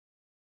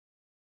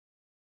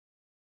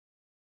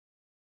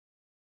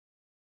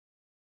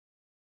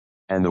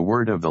And the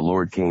word of the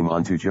Lord came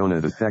unto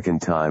Jonah the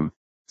second time,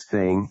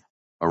 saying,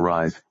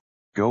 Arise,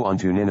 go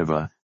unto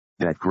Nineveh,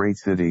 that great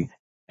city,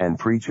 and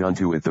preach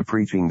unto it the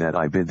preaching that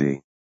I bid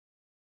thee.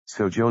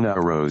 So Jonah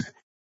arose,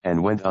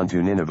 and went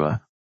unto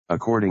Nineveh,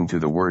 according to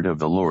the word of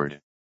the Lord.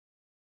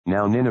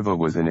 Now Nineveh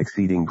was an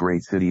exceeding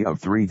great city of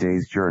 3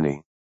 days'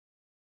 journey.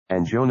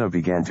 And Jonah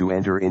began to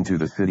enter into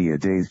the city a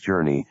day's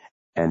journey,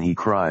 and he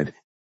cried,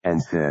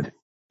 and said,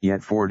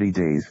 Yet 40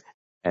 days,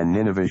 and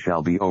Nineveh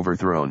shall be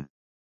overthrown.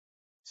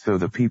 So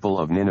the people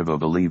of Nineveh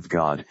believed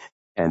God,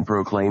 and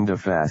proclaimed a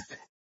fast,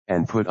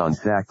 and put on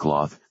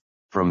sackcloth,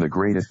 from the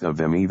greatest of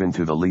them even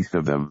to the least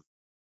of them.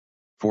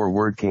 For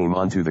word came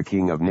unto the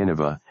king of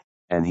Nineveh,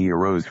 and he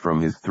arose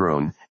from his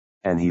throne,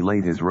 and he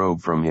laid his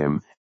robe from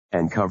him,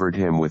 and covered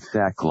him with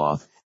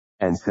sackcloth,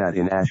 and sat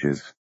in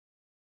ashes.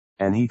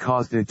 And he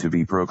caused it to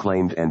be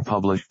proclaimed and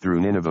published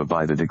through Nineveh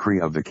by the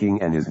decree of the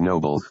king and his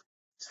nobles,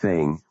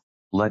 saying,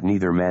 Let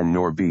neither man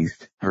nor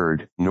beast,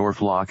 herd, nor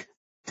flock,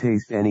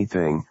 taste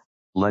anything,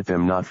 let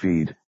them not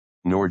feed,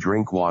 nor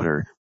drink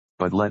water,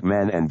 but let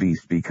man and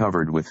beast be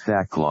covered with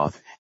sackcloth,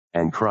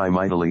 and cry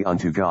mightily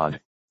unto God,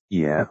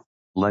 yea,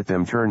 let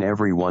them turn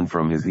every one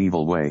from his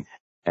evil way,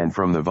 and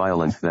from the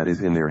violence that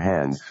is in their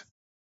hands.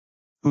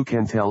 Who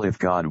can tell if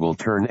God will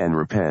turn and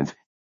repent,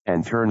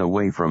 and turn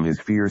away from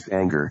his fierce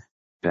anger,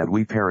 that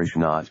we perish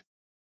not?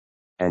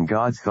 And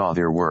God saw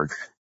their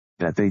works,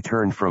 that they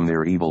turned from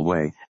their evil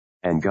way,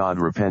 and God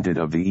repented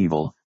of the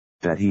evil,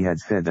 that he had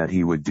said that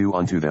he would do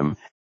unto them,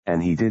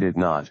 and he did it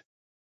not.